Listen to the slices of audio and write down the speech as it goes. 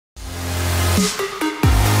Hey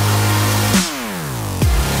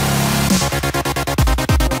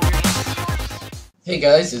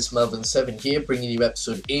guys, it's Melvin7 here, bringing you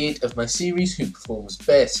episode 8 of my series Who Performs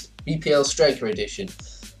Best, BPL Striker Edition.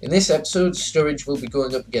 In this episode, Sturridge will be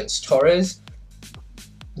going up against Torres.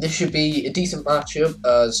 This should be a decent matchup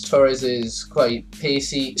as Sturridge is quite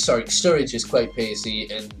pacey,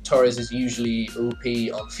 and Torres is usually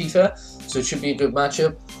OP on FIFA, so it should be a good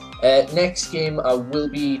matchup. Next game I will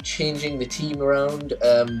be changing the team around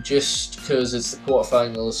just because it's the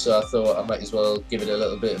quarterfinals, so I thought I might as well give it a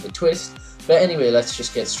little bit of a twist. But anyway, let's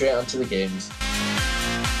just get straight onto the games.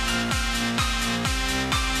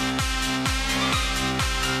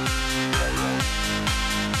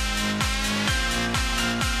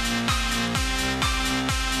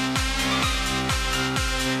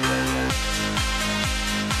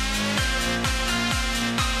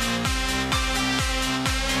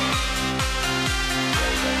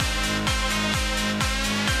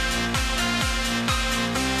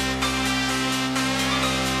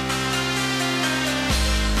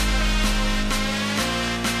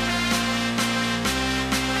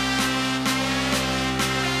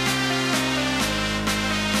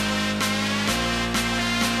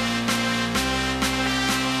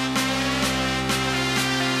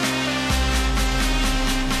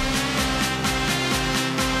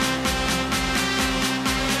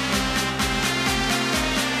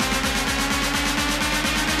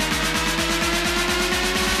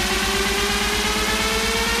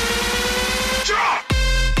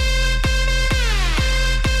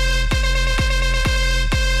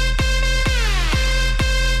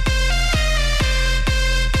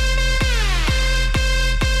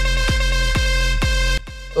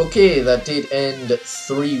 Okay, that did end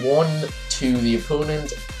 3-1 to the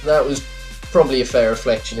opponent. That was probably a fair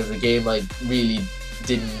reflection of the game. I really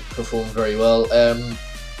didn't perform very well.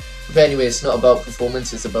 But anyway, it's not about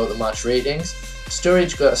performance, it's about the match ratings.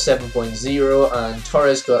 Sturridge got a 7.0 and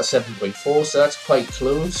Torres got a 7.4, so that's quite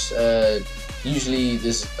close. Usually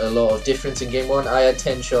there's a lot of difference in game 1. I had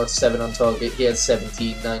 10 shots, 7 on target, he had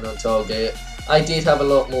 17, 9 on target. I did have a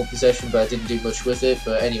lot more possession, but I didn't do much with it.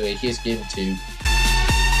 But anyway, here's game 2.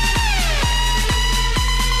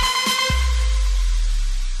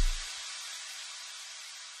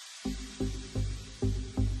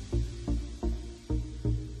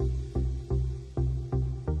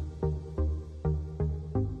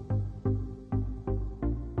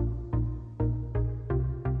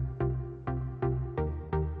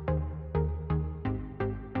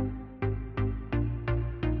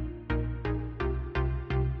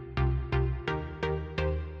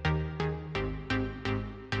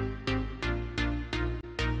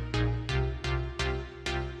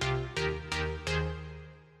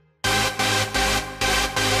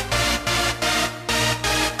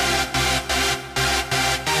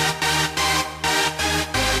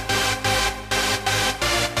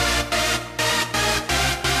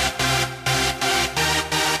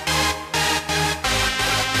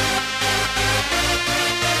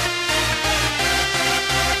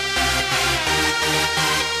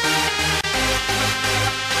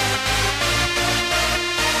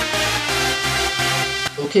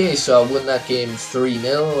 Okay, so I won that game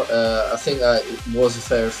 3-0. I think that was a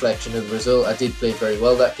fair reflection of the result. I did play very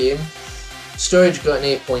well that game. Sturridge got an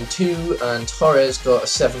 8.2 and Torres got a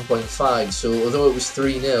 7.5. So although it was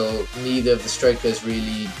 3-0, neither of the strikers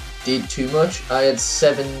really did too much. I had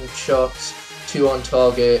 7 shots, 2 on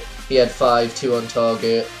target. He had 5, 2 on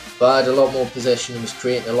target. But I had a lot more possession and was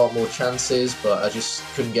creating a lot more chances, but I just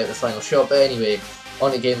couldn't get the final shot. But anyway,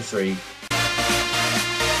 on to game 3.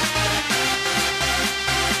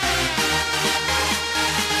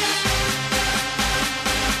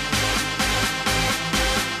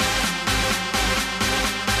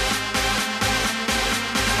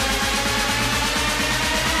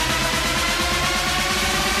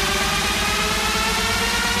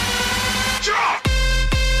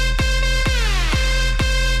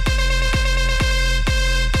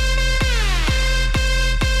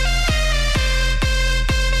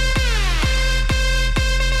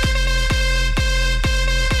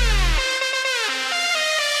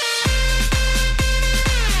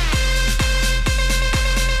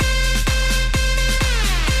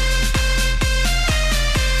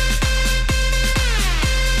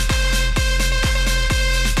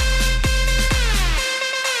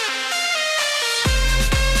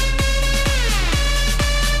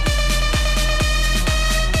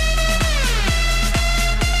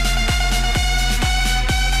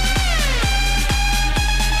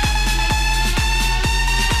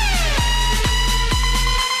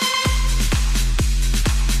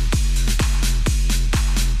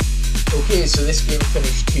 Okay, so this game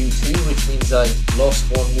finished 2-2, which means I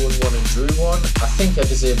lost 1, won 1 and drew 1. I think I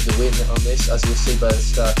deserved the win on this, as you'll see by the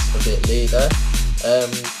stats a bit later.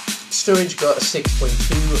 Sturridge got a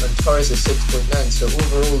 6.2 and Torres a 6.9, so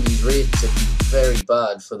overall these ratings have been very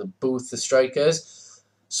bad for both the strikers.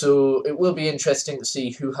 So it will be interesting to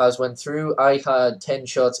see who has went through. I had 10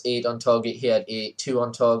 shots, 8 on target, he had 4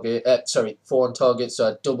 on target, so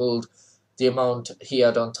I doubled the amount he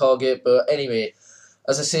had on target. But anyway,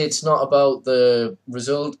 as I say, it's not about the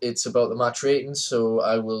result, it's about the match ratings, so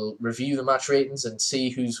I will review the match ratings and see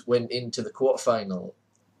who's went into the quarterfinal.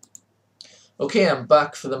 Okay, I'm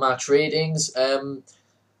back for the match ratings. I'll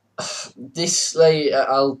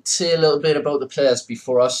say a little bit about the players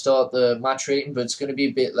before I start the match rating, but it's going to be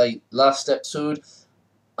a bit like last episode.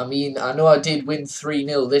 I mean, I know I did win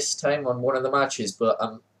 3-0 this time on one of the matches, but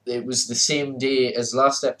it was the same day as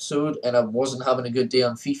last episode, and I wasn't having a good day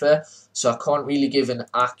on FIFA, so I can't really give an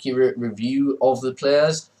accurate review of the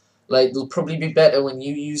players. Like, they'll probably be better when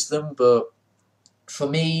you use them, but for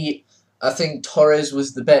me, I think Torres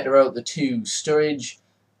was the better out of the two. Sturridge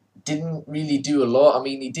didn't really do a lot. I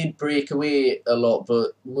mean, he did break away a lot,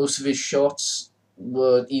 but most of his shots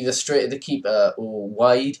were either straight at the keeper or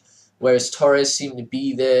wide, whereas Torres seemed to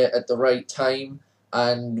be there at the right time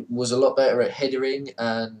and was a lot better at headering,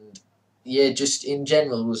 and yeah, just in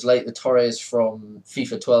general was like the Torres from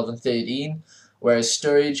FIFA 12 and 13, whereas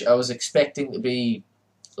Sturridge I was expecting to be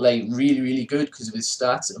like really good because of his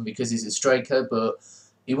stats and because he's a striker, but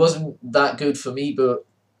he wasn't that good for me. But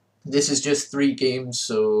this is just 3 games,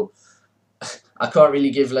 so I can't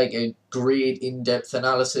really give like a great in-depth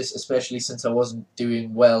analysis, especially since I wasn't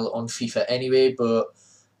doing well on FIFA anyway, but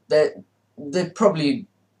they'd probably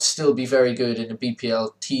still be very good in a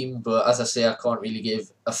BPL team, but as I say, I can't really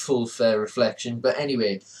give a full fair reflection. But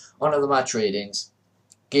anyway, on to the match ratings.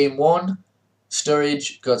 Game 1,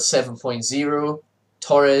 Sturridge got 7.0,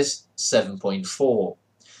 Torres 7.4.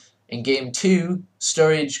 In Game 2,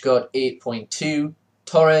 Sturridge got 8.2,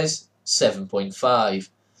 Torres 7.5.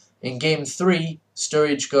 In Game 3,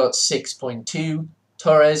 Sturridge got 6.2,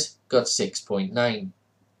 Torres got 6.9.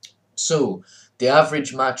 So, the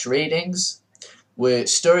average match ratings were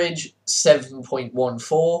Sturridge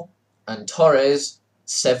 7.14 and Torres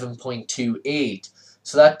 7.28.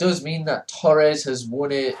 So that does mean that Torres has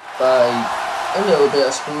won it by a little bit, I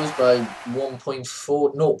suppose, by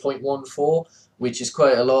 0.14, which is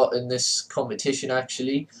quite a lot in this competition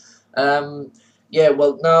actually. Yeah,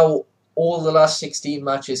 well, now all the last 16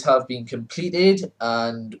 matches have been completed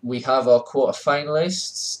and we have our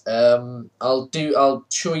quarter-finalists. I'll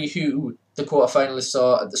show you who the quarter-finalists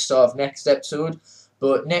are at the start of next episode,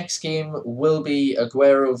 but next game will be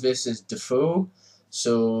Aguero versus Defoe,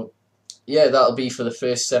 so yeah, that'll be for the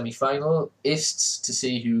first semi-finalists to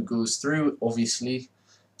see who goes through. Obviously,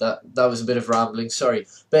 that was a bit of rambling, sorry,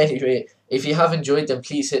 but anyway, if you have enjoyed, then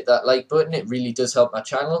please hit that like button, it really does help my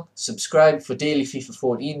channel. Subscribe for daily FIFA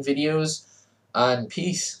 14 videos, and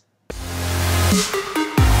peace.